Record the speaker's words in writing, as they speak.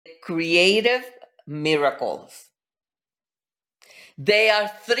creative miracles. There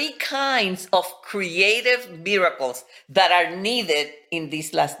are three kinds of creative miracles that are needed in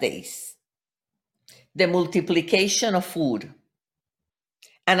these last days. The multiplication of food.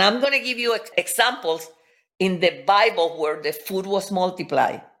 And I'm going to give you examples in the Bible where the food was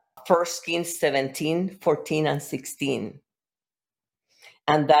multiplied. 1 Kings 17, 14, and 16.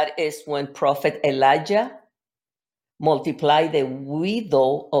 And that is when Prophet Elijah multiplied the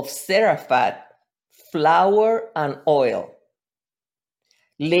widow of Zarephath flour and oil.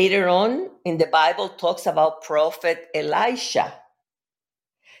 Later on in the Bible talks about Prophet Elisha.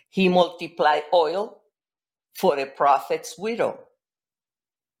 He multiplied oil for a prophet's widow.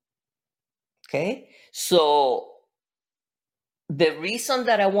 Okay, so the reason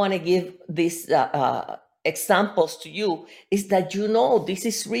that I want to give these examples to you is that you know this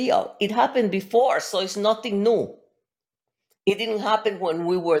is real. It happened before, so it's nothing new. It didn't happen when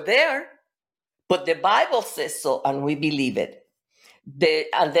we were there, but the Bible says so, and we believe it.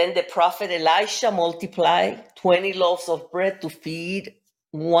 And then the prophet Elisha multiplied 20 loaves of bread to feed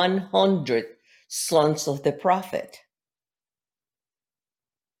 100 sons of the prophet.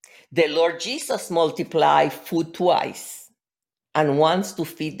 The Lord Jesus multiplied food twice, and once to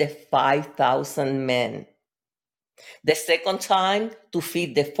feed the 5,000 men. The second time to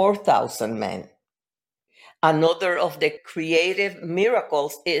feed the 4,000 men. Another of the creative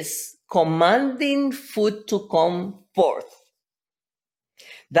miracles is commanding food to come forth.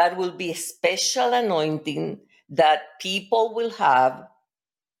 That will be a special anointing that people will have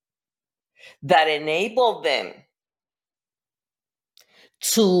that enable them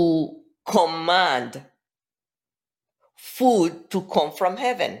to command food to come from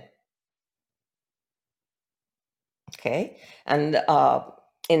heaven. Okay, and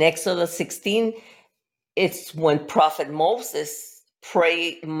in Exodus 16, it's when Prophet Moses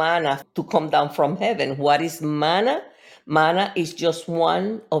prayed manna to come down from heaven. What is manna? Manna is just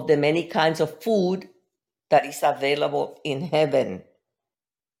one of the many kinds of food that is available in heaven.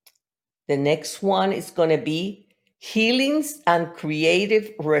 The next one is going to be healings and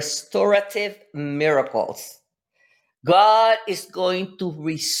creative restorative miracles. God is going to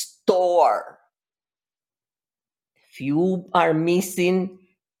restore. If you are missing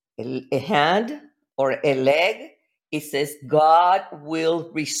a hand or a leg, it says God will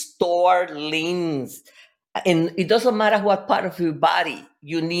restore limbs. And it doesn't matter what part of your body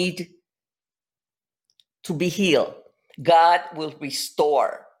you need to be healed. God will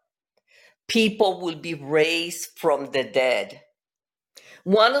restore. People will be raised from the dead.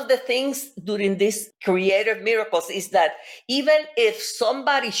 One of the things during these creative miracles is that even if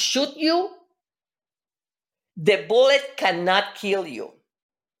somebody shoot you, the bullet cannot kill you,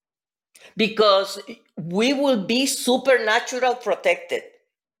 because we will be supernatural protected.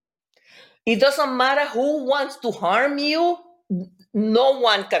 It doesn't matter who wants to harm you, no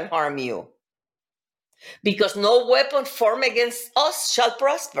one can harm you, because no weapon formed against us shall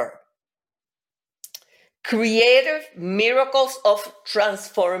prosper. Creative miracles of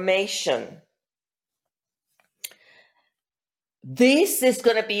transformation. This is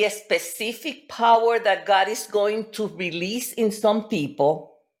going to be a specific power that God is going to release in some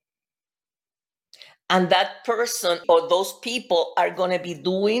people. And that person or those people are going to be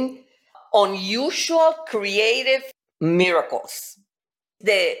doing unusual creative miracles.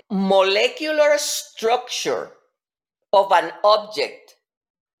 The molecular structure of an object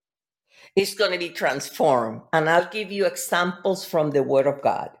is going to be transformed. And I'll give you examples from the Word of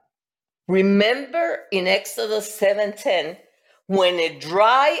God. Remember in Exodus 7:10, when a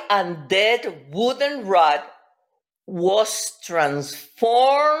dry and dead wooden rod was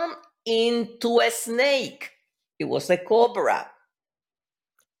transformed into a snake. It was a cobra.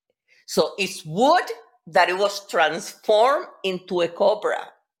 So it's wood that it was transformed into a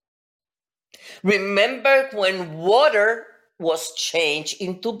cobra. Remember when water was changed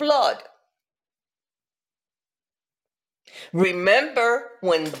into blood. Remember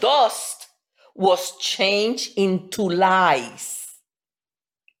when dust was changed into lice.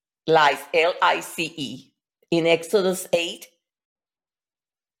 Lice, L-I-C-E, in Exodus 8.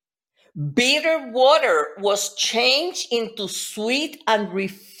 Bitter water was changed into sweet and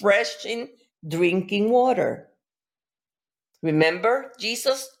refreshing drinking water. Remember,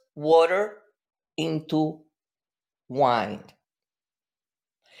 Jesus, water into wine.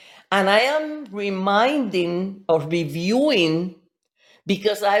 And I am reminding or reviewing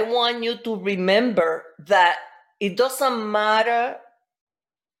because I want you to remember that it doesn't matter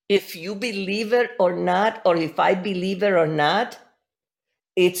if you believe it or not, or if I believe it or not,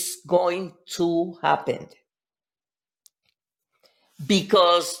 it's going to happen.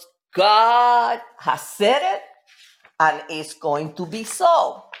 Because God has said it, and it's going to be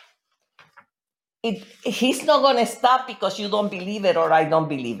so. He's not going to stop because you don't believe it or I don't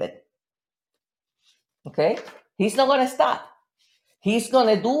believe it. Okay? He's not going to stop. He's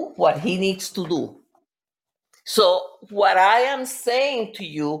going to do what he needs to do. So what I am saying to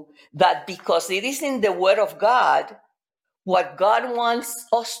you, that because it is in the Word of God, what God wants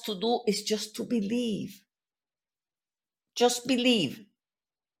us to do is just to believe. Just believe.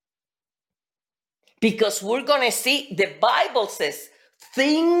 Because we're going to see, the Bible says,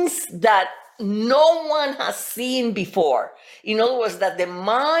 things that no one has seen before. In other words, that the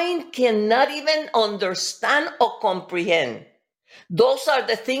mind cannot even understand or comprehend. Those are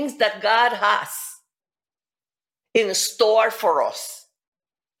the things that God has in store for us.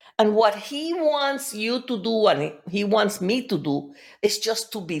 And what he wants you to do, and he wants me to do, is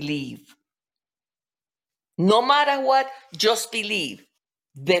just to believe. No matter what, just believe.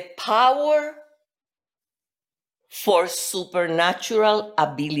 The power for supernatural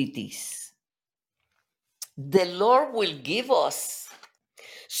abilities. The Lord will give us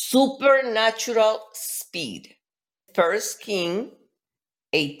supernatural speed. 1 Kings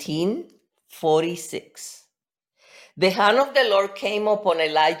 18:46. The hand of the Lord came upon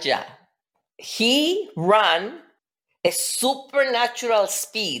Elijah. He ran a supernatural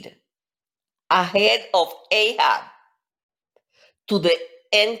speed ahead of Ahab to the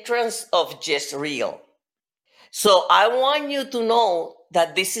entrance of Jezreel. So I want you to know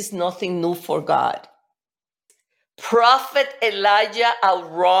that this is nothing new for God. Prophet Elijah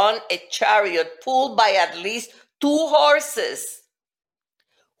outrun a chariot pulled by at least 2 horses,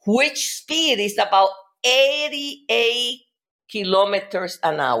 which speed is about 88 kilometers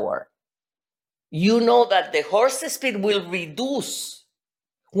an hour. You know that the horse's speed will reduce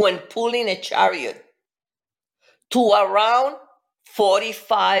when pulling a chariot to around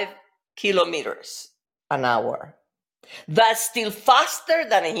 45 kilometers an hour. That's still faster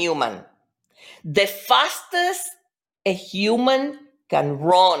than a human. The fastest a human can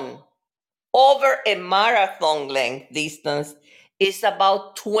run over a marathon length distance is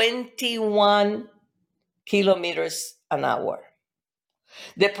about 21 kilometers an hour.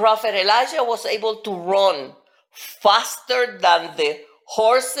 The prophet Elijah was able to run faster than the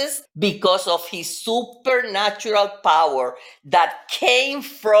horses because of his supernatural power that came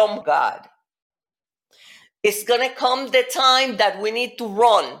from God. It's going to come the time that we need to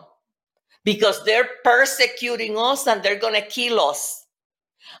run because they're persecuting us and they're going to kill us.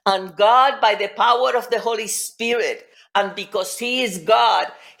 And God, by the power of the Holy Spirit, and because he is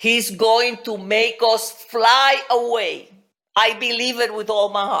God, he's going to make us fly away. I believe it with all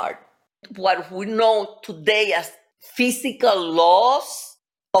my heart. What we know today as physical laws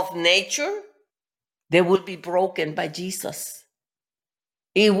of nature, they will be broken by Jesus.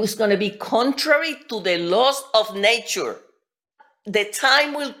 It was going to be contrary to the laws of nature. The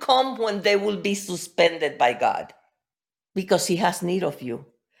time will come when they will be suspended by God because he has need of you.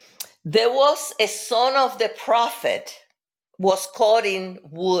 There was a son of the prophet was cutting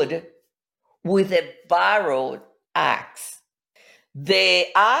wood with a borrowed axe. The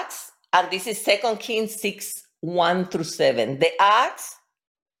axe, and this is 2 Kings 6:1-7. The axe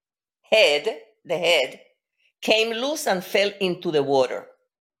the head, came loose and fell into the water.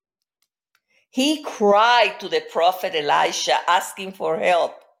 He cried to the prophet Elisha, asking for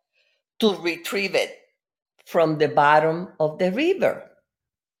help to retrieve it from the bottom of the river.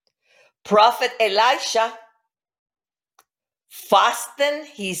 Prophet Elisha fastened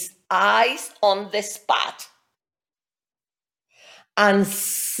his eyes on the spot and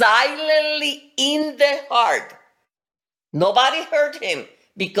silently in the heart. Nobody heard him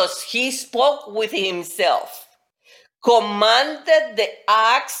because he spoke with himself. Commanded the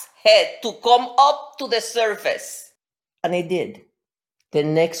axe head to come up to the surface. And it did. The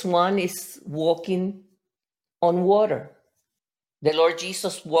next one is walking on water. The Lord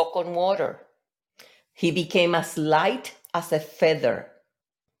Jesus walked on water. He became as light as a feather.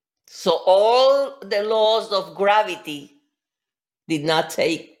 So all the laws of gravity did not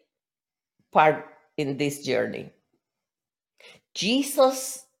take part in this journey.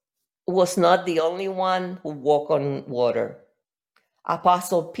 Jesus was not the only one who walked on water.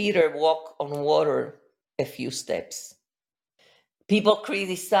 Apostle Peter walked on water a few steps. People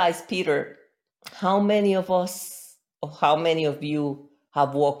criticize Peter. How many of us, or how many of you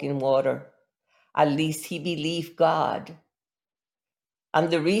have walked in water? At least he believed God. And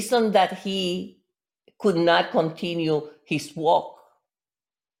the reason that he could not continue his walk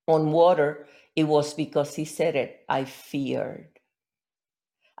on water, it was because he said it, I feared.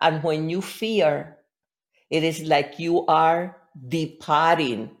 And when you fear, it is like you are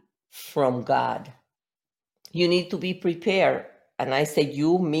departing from God. You need to be prepared. And I say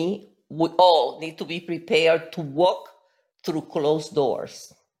you, me, we all need to be prepared to walk through closed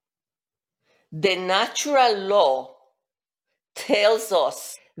doors. The natural law tells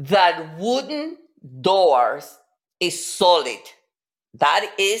us that wooden doors is solid.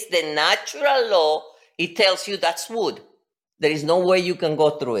 That is the natural law. It tells you that's wood. There is no way you can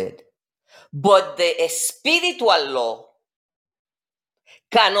go through it. But the spiritual law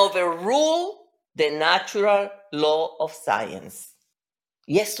can overrule the natural law of science.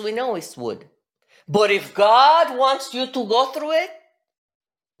 Yes, we know it's wood. But if God wants you to go through it,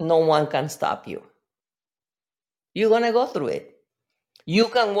 no one can stop you. You're going to go through it. You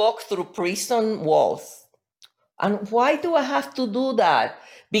can walk through prison walls. And why do I have to do that?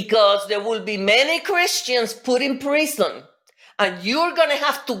 Because there will be many Christians put in prison, and you're going to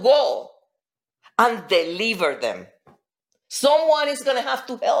have to go and deliver them. Someone is going to have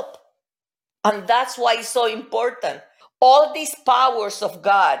to help. And that's why it's so important. All these powers of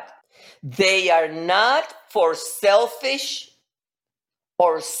God, they are not for selfish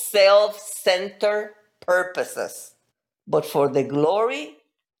or self-centered purposes, but for the glory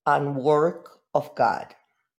and work of God.